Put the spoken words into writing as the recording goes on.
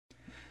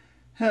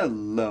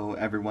Hello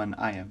everyone,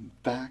 I am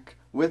back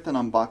with an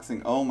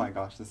unboxing. Oh my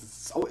gosh, this is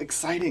so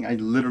exciting. I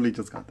literally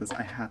just got this.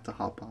 I had to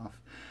hop off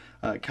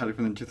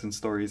California Truth and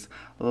Stories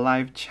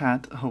live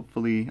chat.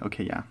 Hopefully,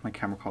 okay, yeah, my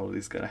camera quality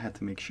is good. I had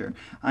to make sure.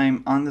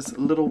 I'm on this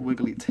little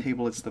wiggly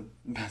table. It's the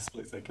best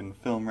place I can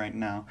film right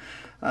now.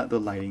 The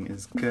lighting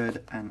is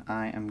good, and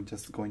I am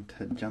just going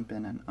to jump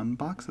in and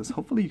unbox this.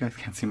 Hopefully you guys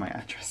can't see my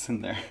address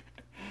in there.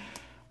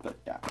 But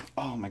yeah,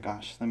 oh my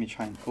gosh, let me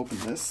try and open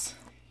this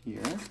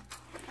here.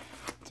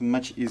 It's a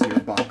much easier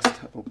box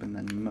to open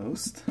than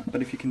most,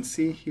 but if you can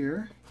see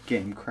here,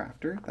 Game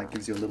Crafter, that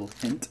gives you a little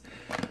hint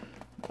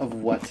of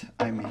what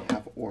I may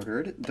have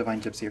ordered.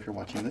 Divine Gypsy, if you're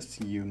watching this,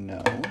 you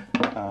know.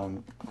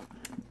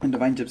 And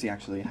Divine Gypsy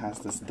actually has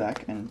this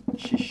deck, and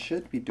she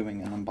should be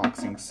doing an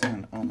unboxing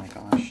soon. Oh my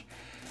gosh.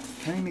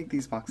 Can I make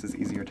these boxes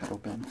easier to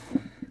open?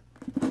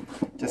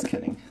 Just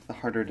kidding. The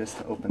harder it is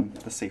to open,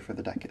 the safer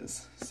the deck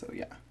is. So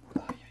yeah.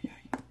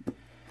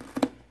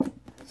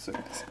 So,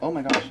 oh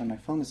my gosh, and my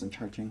phone isn't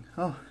charging.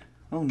 Oh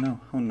no.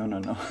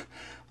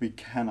 We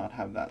cannot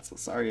have that. So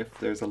sorry if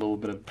there's a little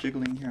bit of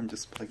jiggling here. I'm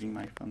just plugging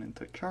my phone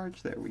into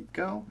charge. There we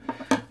go.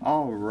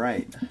 All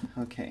right.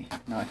 Okay,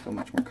 now I feel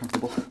much more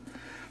comfortable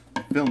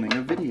filming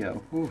a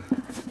video. Ooh.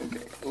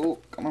 Okay. Oh,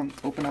 come on,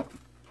 open up.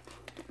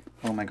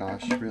 Oh my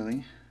gosh,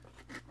 really?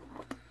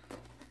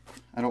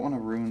 I don't want to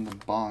ruin the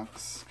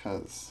box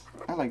because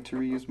I like to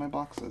reuse my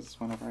boxes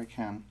whenever I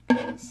can.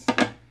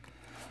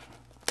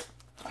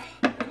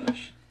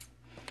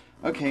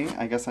 Okay,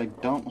 I guess I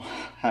don't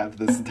have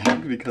this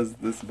deck because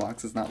this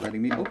box is not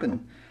letting me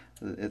open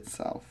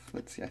itself.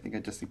 Let's see, I think I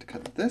just need to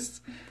cut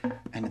this,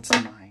 and it's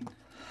mine.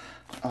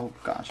 Oh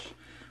gosh,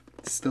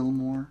 still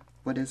more?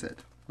 What is it?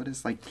 What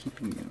is like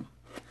keeping you?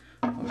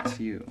 Oh, it's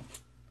you.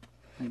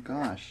 Oh my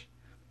gosh,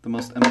 the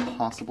most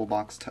impossible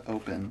box to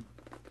open.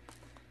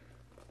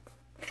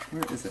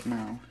 Where is it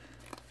now?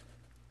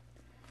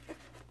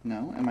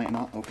 No, am I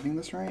not opening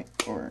this right?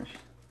 Or,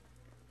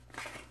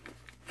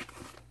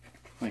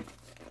 like,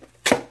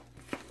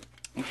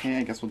 okay,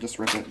 I guess we'll just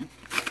rip it.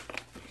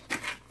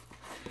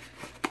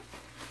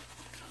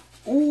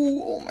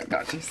 Ooh, oh my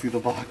gosh, I see the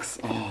box.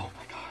 Oh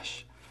my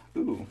gosh.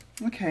 Ooh,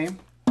 okay.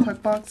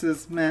 Tuck box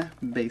is meh,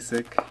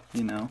 basic,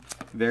 you know,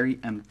 very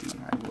empty,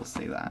 I will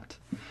say that.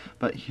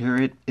 But here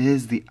it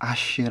is, the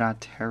Asherah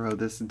Tarot.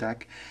 This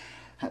deck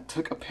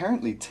took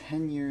apparently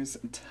 10 years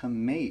to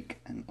make,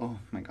 and oh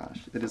my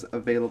gosh, it is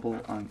available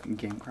on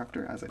Game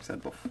Crafter, as I've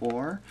said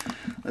before.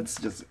 Let's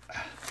just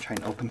try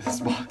and open this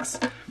box.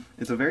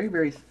 It's a very,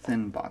 very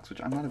thin box,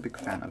 which I'm not a big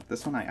fan of.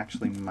 This one I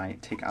actually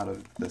might take out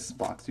of this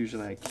box.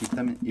 Usually I keep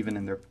them even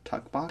in their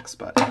tuck box,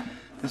 but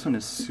this one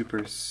is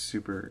super,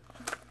 super,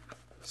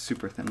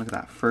 super thin. Look at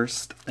that,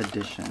 first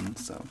edition.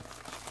 So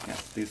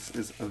yes, this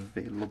is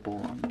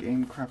available on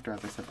Game Crafter,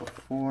 as I said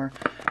before.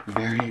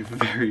 Very,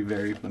 very,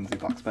 very flimsy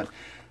box, but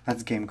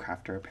that's Game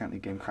Crafter. Apparently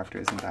Game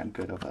Crafter isn't that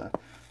good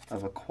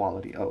of a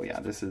quality. Oh yeah,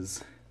 this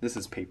is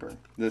paper.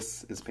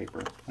 This is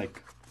paper,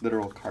 like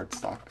literal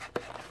cardstock.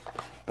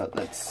 But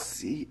let's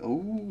see.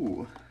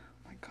 Oh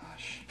my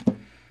gosh.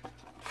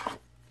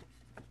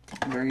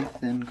 Very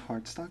thin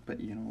cardstock,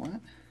 but you know what?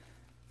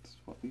 It's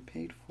what we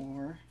paid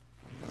for.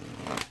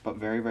 But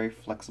very, very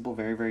flexible,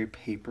 very, very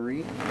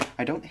papery.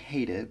 I don't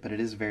hate it, but it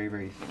is very,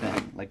 very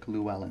thin, like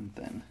Llewellyn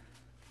thin.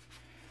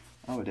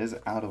 Oh, it is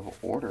out of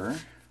order.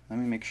 Let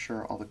me make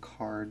sure all the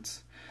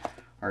cards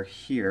are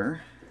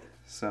here.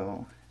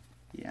 So,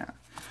 yeah.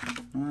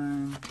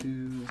 1,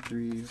 2,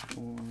 3,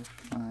 4,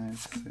 5,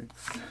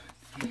 6,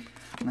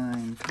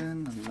 9,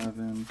 10,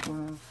 11,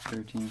 12,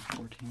 13,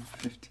 14,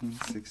 15,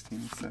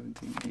 16,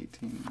 17,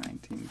 18,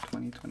 19,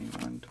 20,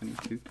 21,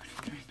 22, 23,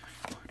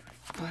 24,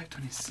 25,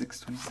 26,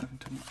 27,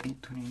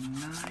 28,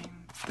 29,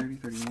 30,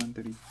 31,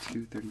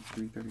 32,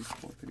 33,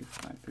 34,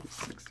 35,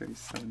 36,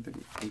 37,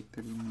 38,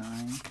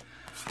 39,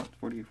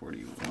 40,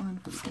 41,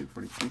 42,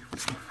 43,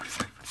 44,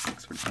 45,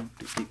 46, 47,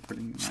 48,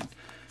 49,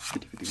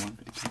 50, 51,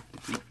 52,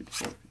 53,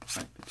 54,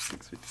 55,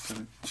 56,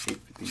 57, 58,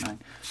 59,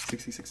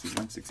 60,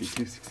 61,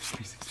 62,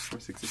 63, 64,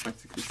 65,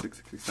 66,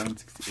 67,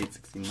 68,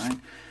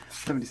 69,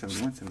 70,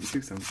 71,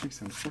 72, 73,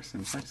 74,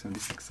 75,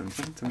 76,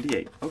 77,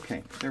 78.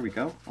 Okay, there we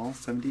go. All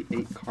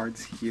 78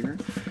 cards here.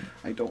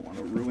 I don't want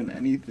to ruin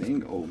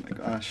anything. Oh my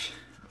gosh.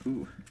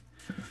 Ooh.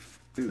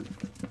 Ooh.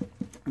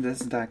 This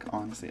deck,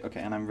 honestly, okay,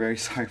 and I'm very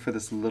sorry for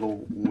this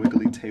little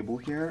wiggly table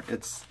here.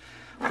 It's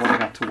what I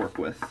got to work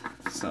with,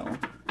 so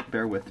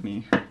bear with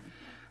me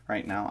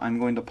right now. I'm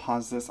going to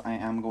pause this. I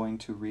am going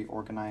to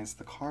reorganize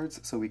the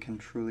cards so we can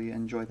truly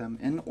enjoy them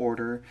in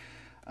order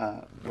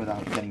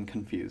without getting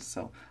confused.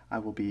 So I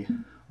will be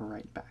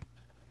right back.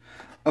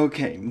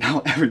 Okay,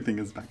 now everything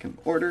is back in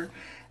order,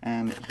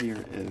 and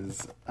here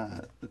is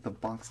the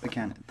box.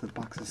 Again, the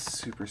box is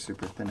super,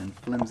 super thin and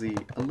flimsy.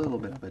 A little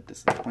bit of a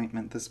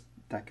disappointment. This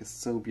deck is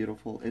so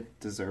beautiful. It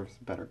deserves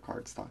better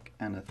cardstock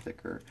and a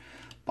thicker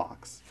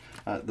box.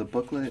 The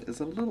booklet is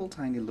a little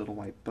tiny little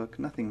white book,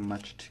 nothing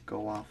much to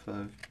go off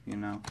of, you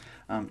know,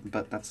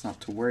 but that's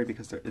not to worry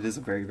because it is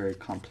a very, very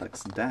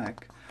complex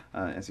deck.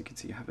 As you can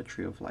see, you have a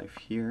Tree of Life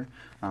here,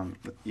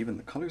 with even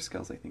the color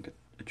scales, I think,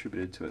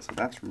 attributed to it, so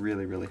that's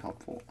really, really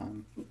helpful.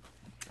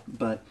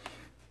 But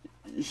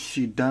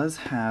she does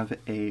have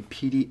a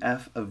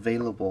PDF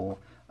available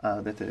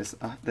that is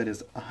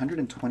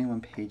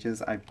 121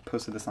 pages. I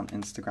posted this on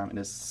Instagram. It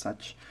is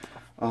such,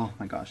 oh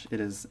my gosh, it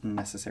is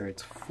necessary.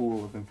 It's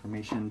full of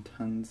information,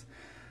 tons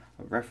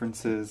of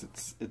references.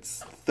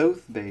 It's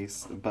Thoth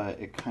based, but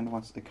it kind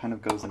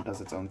of goes and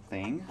does its own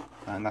thing,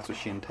 and that's what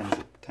she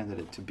intended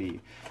it to be.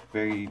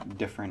 Very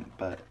different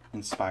but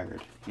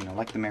inspired, you know,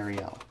 like the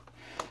Marielle.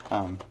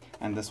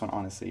 And this one,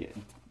 honestly,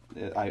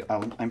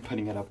 I'm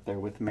putting it up there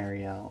with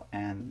Marielle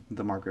and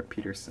the Margaret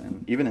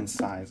Peterson, even in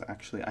size.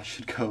 Actually, I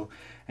should go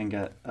and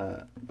get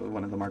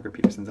one of the Margaret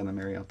Petersons and the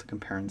Marielle to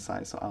compare in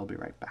size, so I'll be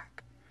right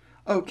back.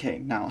 Okay,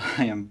 now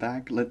I am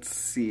back. Let's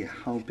see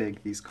how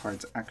big these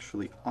cards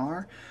actually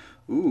are.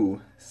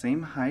 Ooh,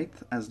 same height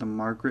as the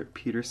Margaret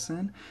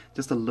Peterson,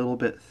 just a little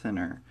bit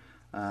thinner.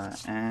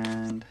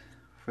 And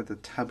for the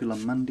Tabula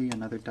Mundi,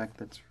 another deck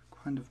that's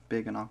kind of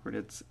big and awkward,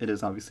 it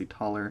is obviously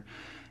taller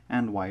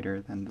and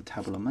wider than the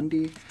Tabula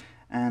Mundi.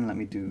 And let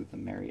me do the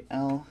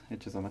Marielle,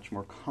 which is a much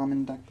more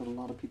common deck that a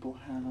lot of people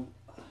have.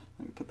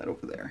 Let me put that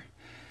over there.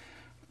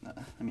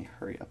 Let me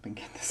hurry up and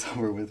get this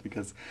over with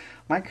because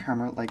my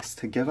camera likes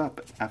to give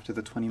up after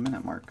the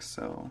 20-minute mark.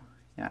 So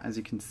yeah, as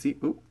you can see,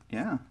 ooh,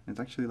 yeah, it's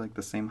actually like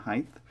the same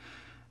height.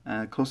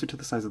 Closer to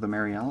the size of the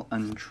Marielle,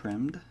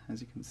 untrimmed,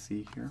 as you can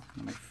see here.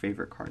 One of my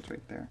favorite cards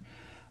right there.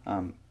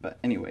 But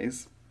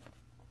anyways,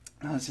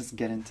 now let's just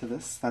get into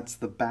this. That's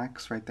the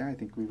backs right there. I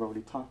think we've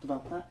already talked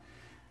about that.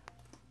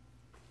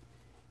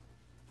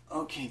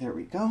 Okay, there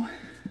we go.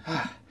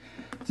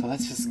 So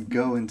let's just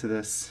go into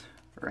this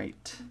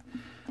right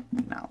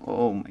now.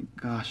 Oh my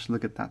gosh,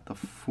 look at that. The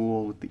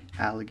Fool with the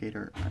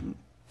alligator.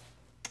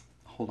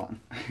 Hold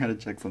on, I gotta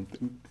check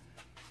something.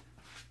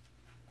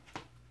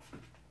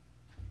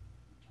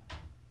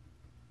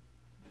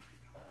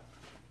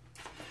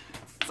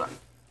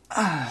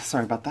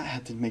 Sorry about that. I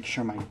had to make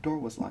sure my door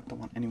was locked. I don't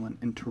want anyone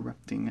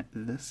interrupting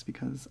this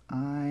because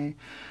oh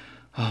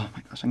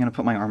my gosh, I'm gonna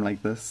put my arm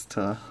like this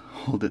to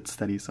hold it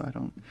steady so I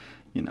don't,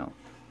 you know,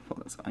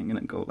 pull this. I'm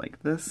gonna go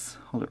like this,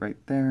 hold it right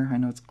there. I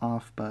know it's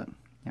off, but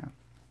yeah.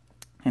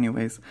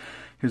 Anyways,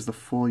 here's the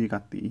Fool. You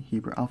got the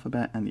Hebrew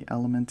alphabet and the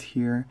element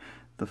here.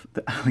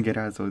 The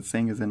alligator, as I was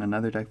saying, is in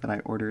another deck that I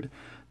ordered,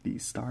 the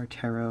Star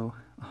Tarot.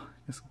 Oh,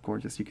 it's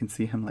gorgeous. You can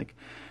see him like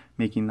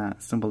making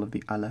that symbol of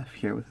the Aleph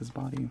here with his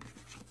body.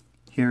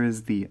 Here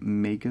is the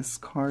Magus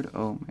card.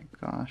 Oh my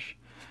gosh.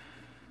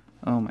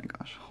 Oh my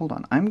gosh. Hold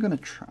on. I'm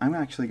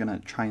actually gonna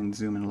try and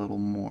zoom in a little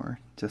more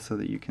just so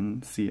that you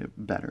can see it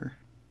better.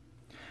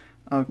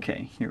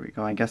 Okay, here we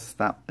go. I guess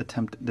that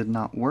attempt did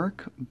not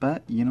work,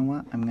 but you know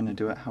what? I'm gonna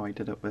do it how I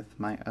did it with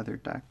my other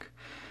deck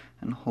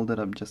and hold it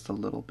up just a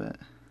little bit.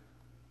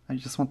 I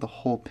just want the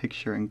whole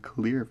picture and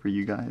clear for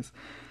you guys.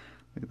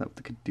 Look at that with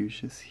the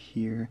caduceus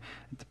here.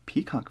 The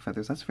peacock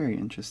feathers, that's very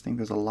interesting.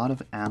 There's a lot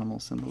of animal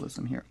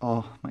symbolism here.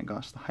 Oh my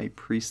gosh, the High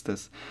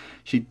Priestess.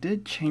 She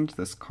did change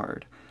this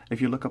card.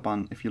 If you look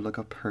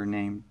up her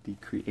name, the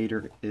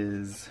creator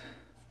is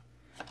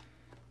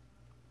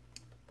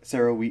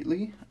Sarah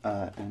Wheatley,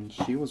 and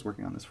she was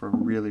working on this for a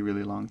really,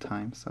 really long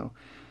time. So,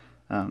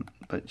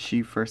 but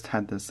she first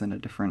had this in a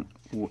different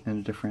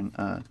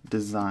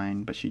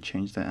design, but she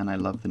changed it, and I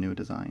love the new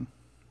design.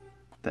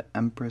 The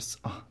Empress.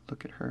 Oh,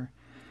 look at her.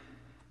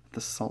 The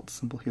salt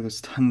symbol here.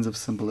 There's tons of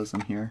symbolism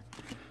here.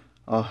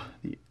 Oh,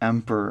 the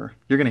Emperor.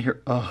 You're gonna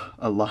hear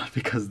a lot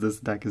because this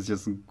deck is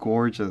just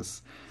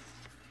gorgeous.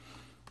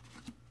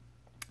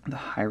 The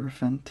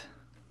Hierophant.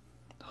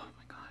 Oh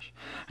my gosh.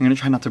 I'm gonna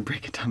try not to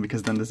break it down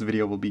because then this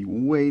video will be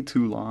way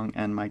too long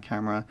and my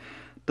camera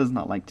does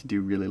not like to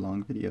do really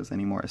long videos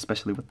anymore,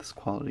 especially with this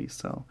quality.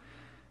 So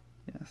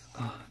yes.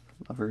 Oh,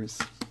 Lovers.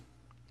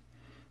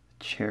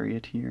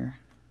 Chariot here.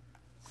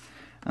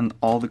 And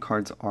all the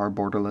cards are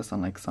borderless,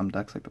 unlike some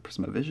decks like the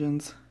Prisma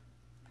Visions.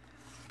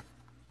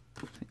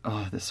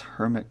 Oh, this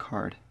Hermit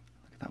card.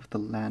 Look at that with the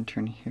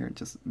lantern here.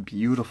 Just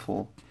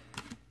beautiful.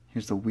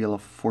 Here's the Wheel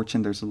of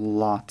Fortune. There's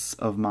lots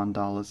of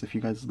mandalas. If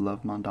you guys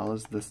love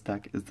mandalas, this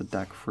deck is the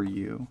deck for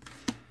you.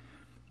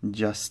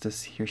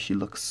 Justice here. She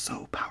looks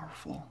so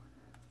powerful.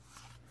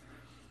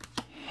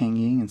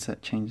 Hanging, and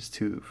set changes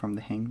to from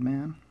the Hanged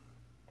Man.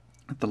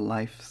 The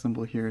life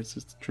symbol here is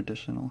just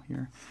traditional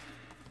here.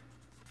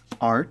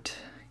 Art,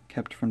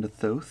 kept from the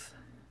Thoth.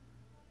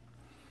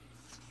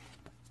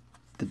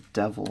 The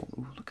Devil.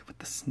 Ooh, look at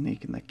the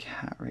snake and the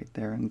cat right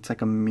there. And it's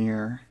like a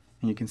mirror.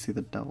 And you can see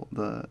the devil,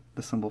 the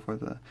symbol for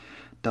the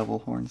devil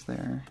horns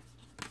there.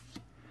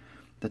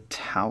 The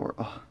Tower.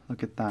 Oh,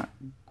 look at that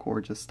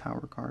gorgeous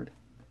Tower card.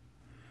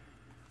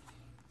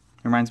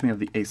 It reminds me of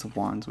the Ace of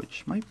Wands,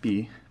 which might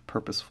be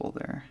purposeful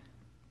there.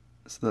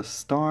 So the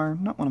Star,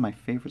 not one of my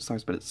favorite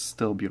stars, but it's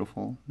still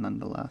beautiful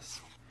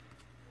nonetheless.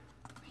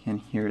 And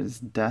here is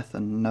Death,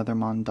 another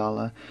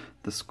mandala,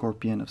 the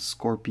Scorpion of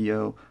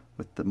Scorpio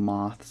with the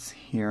moths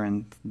here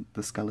and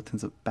the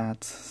skeletons of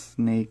bats,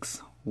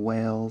 snakes,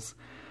 whales,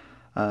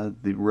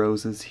 the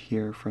roses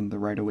here from the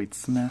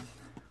Rider-Waite-Smith.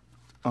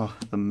 Oh,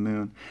 the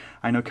moon.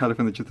 I know Kelly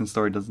from The Truth and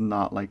Story does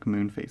not like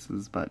moon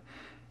faces, but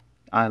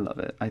I love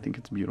it. I think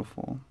it's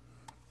beautiful.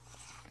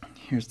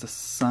 Here's the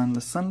sun.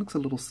 The sun looks a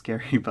little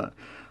scary, but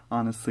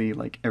honestly,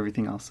 like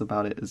everything else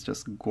about it is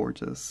just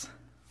gorgeous.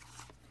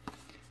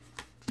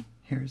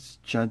 Here's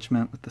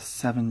Judgment with the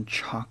 7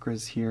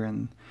 chakras here,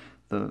 and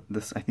I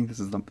think this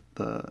is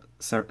the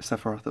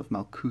Sephiroth of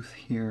Malkuth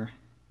here.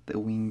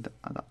 The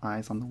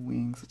eyes on the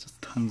wings. It's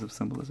just tons of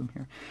symbolism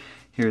here.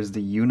 Here's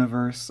the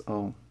universe.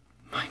 Oh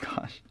my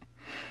gosh,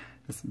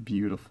 it's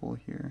beautiful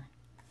here.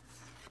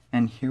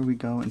 And here we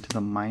go into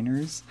the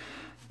minors.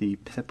 The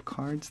pip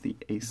cards, the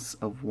Ace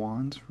of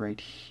Wands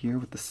right here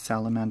with the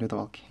salamander, the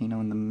volcano,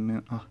 and the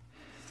moon. Oh.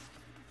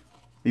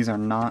 These are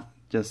not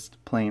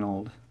just plain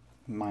old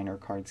minor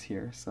cards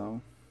here,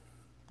 so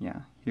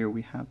yeah. Here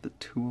we have the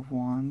 2 of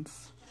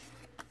Wands,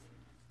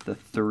 the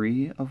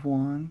 3 of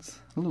Wands.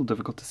 A little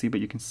difficult to see, but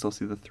you can still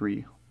see the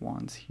 3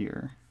 wands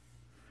here.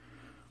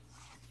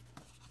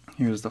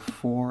 Here's the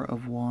 4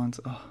 of Wands.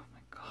 Oh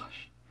my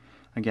gosh.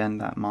 Again,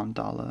 that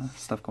mandala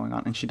stuff going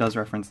on. And she does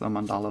reference the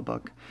mandala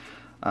book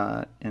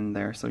in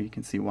there, so you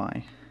can see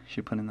why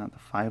she put in that. The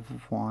 5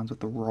 of Wands with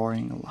the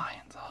roaring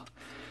lions. Oh.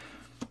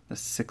 The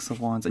 6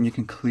 of Wands, and you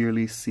can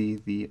clearly see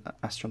the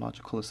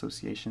astrological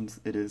associations.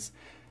 It is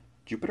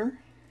Jupiter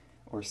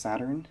or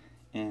Saturn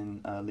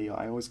in Leo.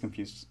 I always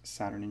confuse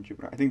Saturn and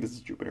Jupiter. I think this is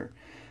Jupiter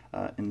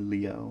in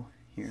Leo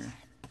here.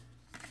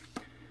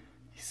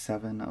 The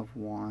 7 of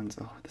Wands.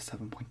 Oh, the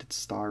 7-pointed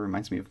star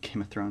reminds me of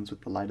Game of Thrones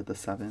with the light of the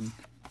 7.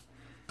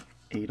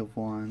 8 of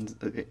Wands.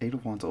 8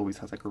 of Wands always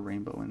has like a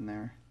rainbow in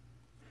there.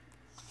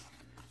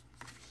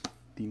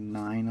 The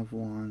 9 of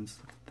Wands.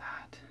 Look at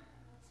that.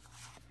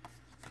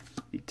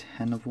 The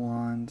 10 of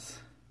Wands,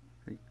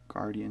 very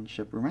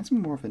guardianship. Reminds me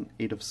more of an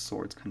 8 of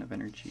Swords kind of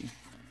energy.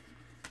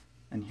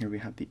 And here we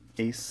have the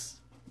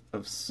Ace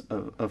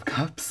of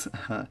Cups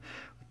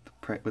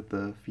with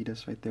the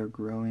fetus right there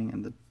growing,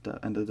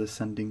 and the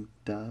descending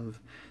dove.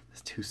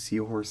 There's 2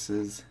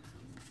 seahorses.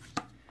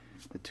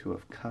 The 2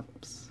 of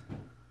Cups.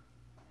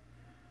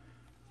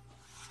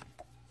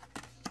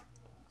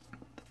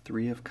 The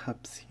 3 of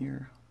Cups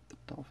here. The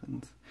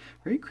dolphins.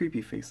 Very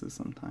creepy faces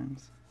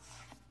sometimes.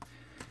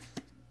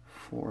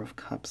 4 of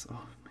Cups,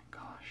 oh my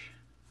gosh.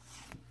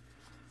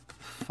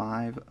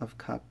 5 of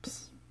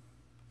Cups.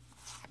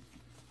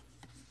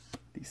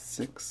 The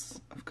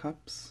 6 of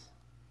Cups.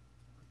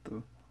 With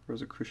the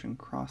Rosicrucian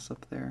cross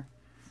up there.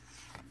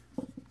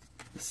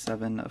 The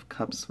 7 of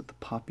Cups with the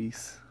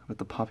poppies, with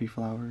the poppy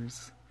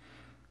flowers.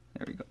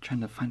 There we go, trying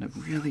to find a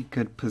really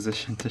good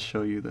position to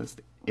show you this.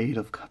 The 8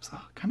 of Cups,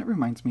 oh, kind of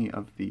reminds me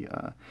of the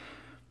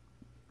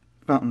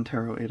Fountain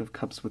Tarot 8 of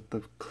Cups with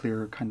the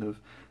clear kind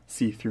of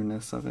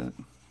see-throughness of it.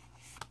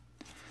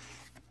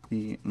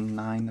 The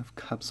 9 of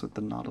Cups with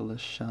the nautilus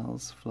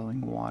shells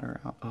flowing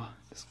water out. Oh,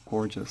 it's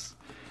gorgeous.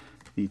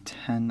 The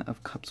 10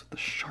 of Cups with the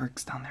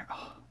sharks down there.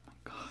 Oh my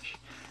gosh.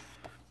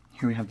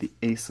 Here we have the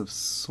Ace of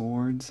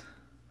Swords.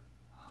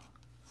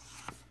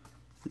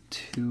 The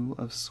 2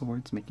 of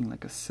Swords making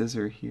like a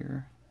scissor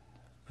here.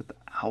 With the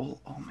owl.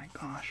 Oh my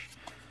gosh.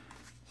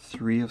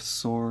 3 of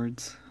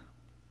Swords.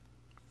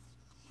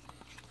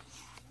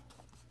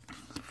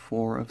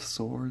 4 of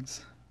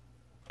Swords.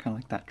 Kind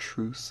of like that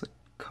truce.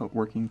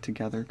 Working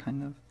together,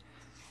 kind of.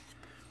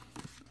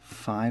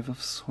 5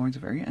 of Swords,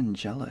 very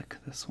angelic,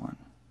 this one.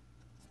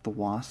 The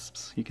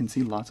wasps, you can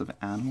see lots of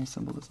animal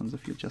symbolisms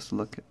if you just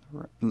look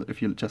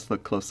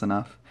close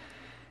enough.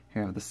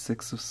 Here I have the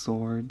 6 of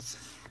Swords,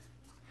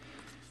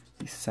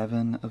 the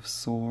 7 of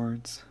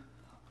Swords,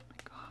 oh my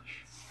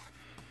gosh,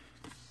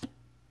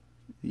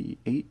 the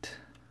 8,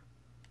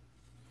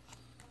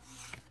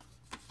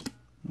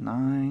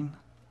 9.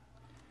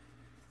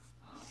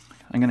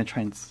 I'm going to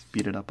try and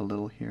speed it up a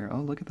little here.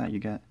 Oh, look at that. You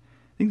get,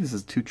 I think this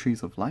is 2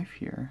 trees of life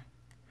here.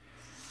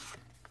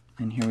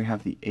 And here we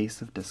have the Ace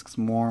of Discs.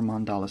 More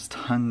mandalas.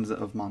 Tons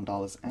of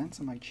mandalas. And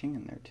some I Ching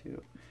in there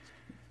too.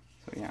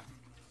 So yeah.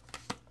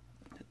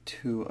 The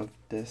 2 of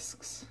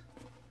Discs.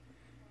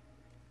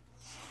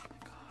 Oh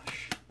my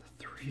gosh.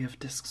 The 3 of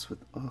Discs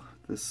with, oh,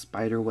 the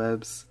spider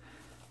webs.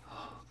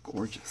 Oh,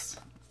 gorgeous.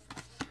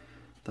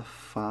 The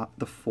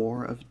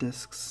 4 of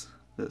Discs.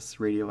 This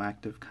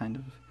radioactive kind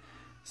of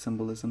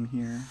symbolism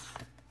here.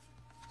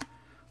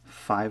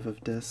 5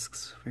 of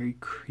Discs, very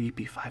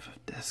creepy 5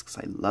 of Discs,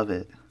 I love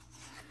it.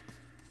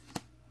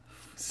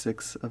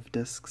 6 of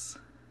Discs,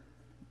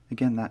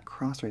 again that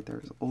cross right there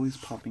is always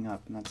popping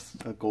up, and that's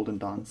a Golden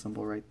Dawn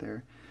symbol right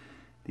there.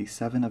 The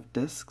 7 of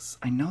Discs,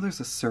 I know there's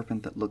a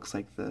serpent that looks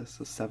like this,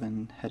 a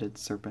 7-headed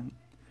serpent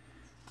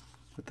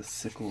with the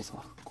sickles,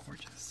 oh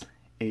gorgeous.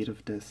 8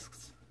 of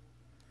Discs,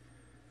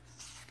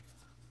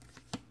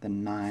 the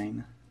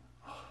 9,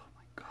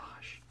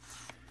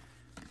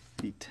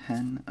 the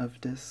 10 of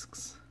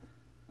Discs,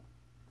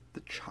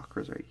 the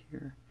chakras right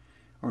here.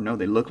 Or no,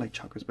 they look like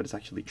chakras, but it's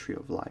actually Tree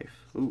of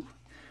Life. Ooh.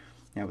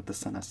 Yeah, with the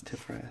sun as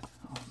Tiferet.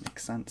 Oh,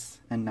 makes sense.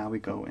 And now we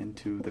go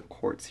into the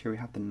quartz. Here we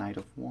have the Knight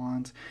of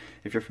Wands.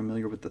 If you're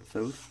familiar with the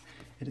Thoth,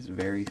 it is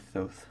very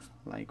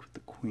Thoth-like with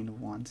the Queen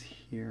of Wands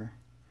here.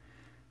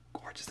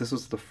 Gorgeous. This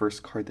was the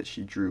first card that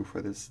she drew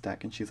for this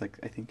deck, and she's like,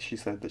 I think she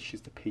said that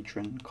she's the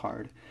patron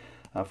card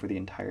for the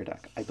entire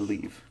deck, I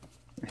believe.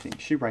 I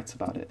think she writes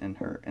about it in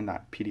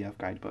that PDF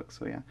guidebook.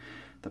 So yeah,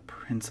 the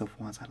Prince of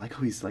Wands. I like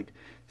how he's like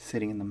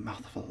sitting in the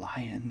mouth of a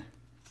lion.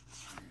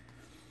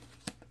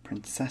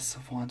 Princess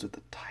of Wands with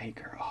the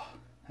tiger. Oh,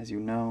 as you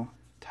know,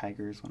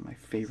 tiger is one of my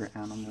favorite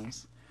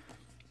animals.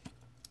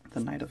 The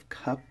Knight of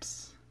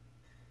Cups.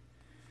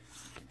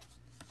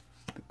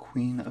 The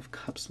Queen of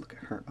Cups. Look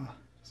at her. Oh,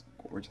 just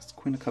gorgeous.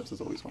 Queen of Cups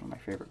is always one of my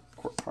favorite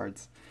court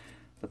cards.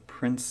 The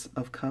Prince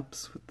of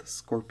Cups with the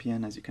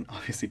Scorpion. As you can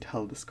obviously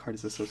tell, this card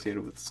is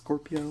associated with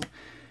Scorpio.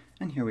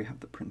 And here we have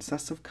the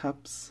Princess of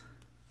Cups.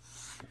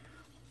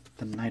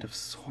 The Knight of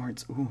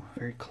Swords. Ooh,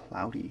 very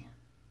cloudy.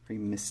 Very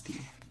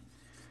misty.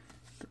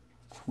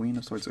 Queen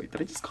of Swords. Wait,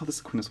 did I just call this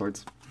the Queen of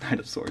Swords? Knight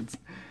of Swords.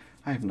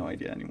 I have no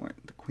idea anymore.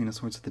 The Queen of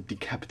Swords with the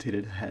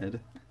decapitated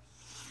head.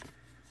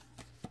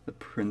 The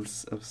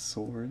Prince of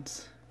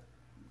Swords.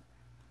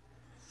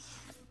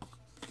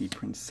 The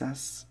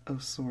Princess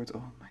of Swords.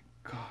 Oh my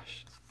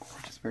gosh. It's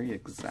gorgeous. Very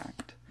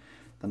exact.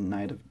 The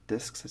Knight of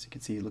Discs. As you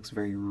can see, he looks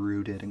very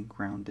rooted and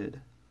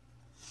grounded.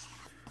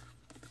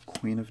 The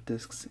Queen of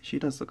Discs. She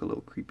does look a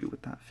little creepy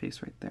with that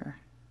face right there.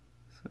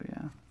 So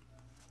yeah.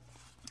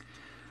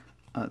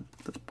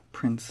 The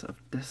Prince of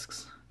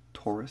Discs,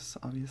 Taurus,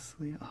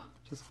 obviously. Oh,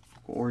 just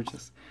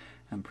gorgeous.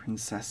 And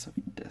Princess of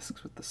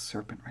Discs with the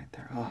serpent right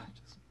there. Oh,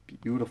 just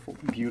beautiful,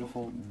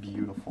 beautiful,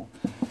 beautiful.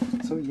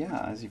 So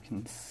yeah, as you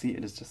can see,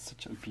 it is just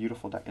such a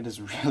beautiful deck. It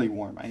is really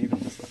warm. I even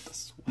just left a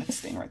sweat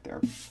stain right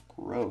there.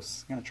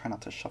 Gross. I'm gonna try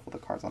not to shuffle the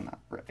cards on that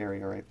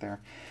area right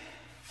there.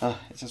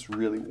 It's just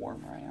really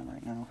warm where I am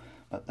right now.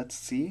 But let's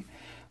see.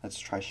 Let's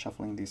try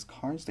shuffling these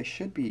cards. They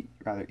should be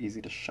rather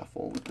easy to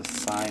shuffle with the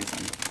size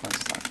and the card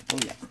stock. Oh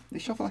yeah, they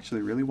shuffle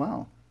actually really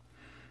well.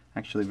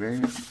 Actually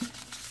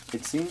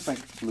it seems like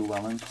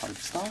Llewellyn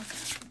cardstock,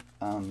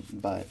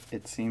 but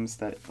it seems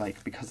that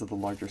like because of the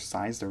larger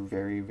size, they're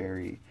very,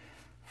 very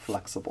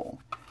flexible.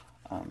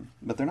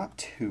 But they're not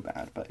too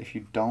bad. But if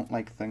you don't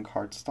like thin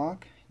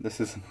cardstock,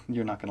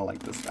 you're not gonna like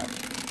this deck.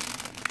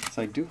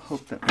 So I do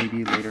hope that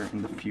maybe later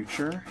in the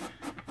future,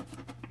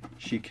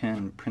 she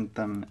can print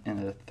them in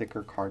a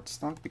thicker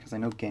cardstock, because I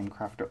know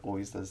Gamecrafter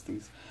always does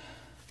these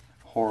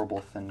horrible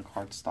thin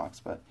cardstocks,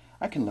 but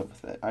I can live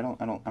with it.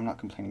 I'm not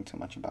complaining too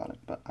much about it,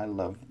 but I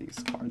love these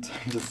cards.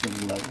 I'm just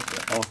in love with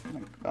it. Oh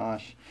my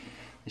gosh.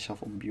 They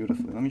shuffle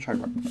beautifully. Let me try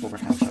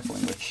overhand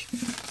shuffling, which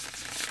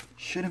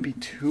shouldn't be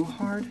too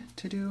hard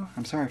to do.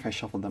 I'm sorry if I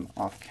shuffled them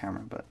off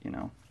camera, but you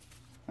know,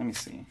 let me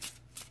see.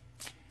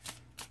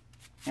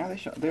 Yeah,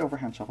 they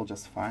overhand shuffle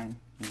just fine.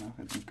 You know,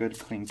 good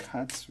clean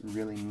cuts,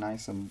 really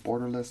nice and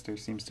borderless. There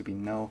seems to be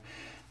no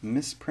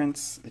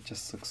misprints. It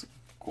just looks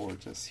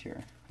gorgeous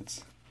here.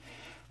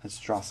 Let's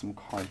draw some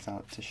cards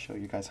out to show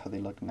you guys how they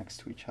look next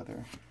to each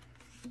other.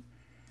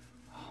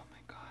 Oh my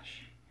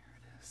gosh, here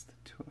it is,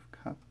 the Two of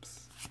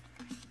Cups,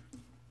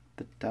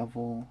 the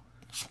Devil,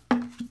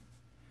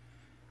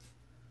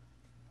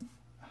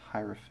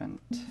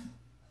 Hierophant,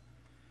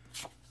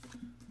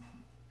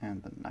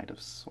 and the Knight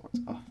of Swords.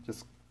 Oh,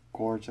 just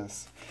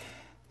gorgeous.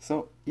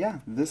 So yeah,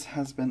 this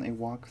has been a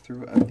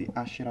walkthrough of the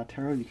Asherah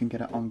Tarot. You can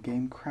get it on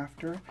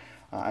Gamecrafter.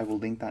 I will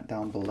link that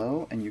down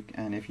below,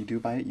 and if you do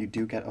buy it, you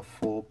do get a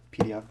full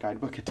PDF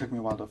guidebook. It took me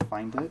a while to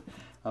find it,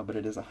 but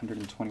it is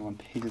 121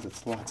 pages.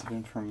 It's lots of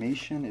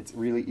information. It's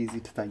really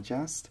easy to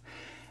digest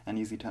and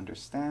easy to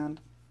understand.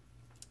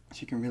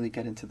 So you can really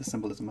get into the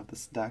symbolism of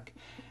this deck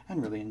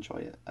and really enjoy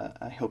it.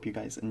 I hope you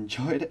guys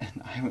enjoyed it,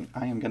 and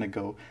I am going to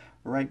go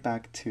right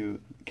back to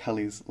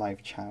Kelly's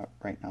live chat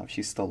right now if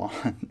she's still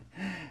on.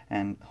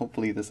 And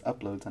hopefully this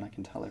uploads and I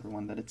can tell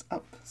everyone that it's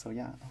up. So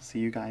yeah, I'll see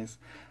you guys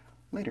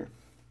later.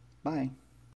 Bye.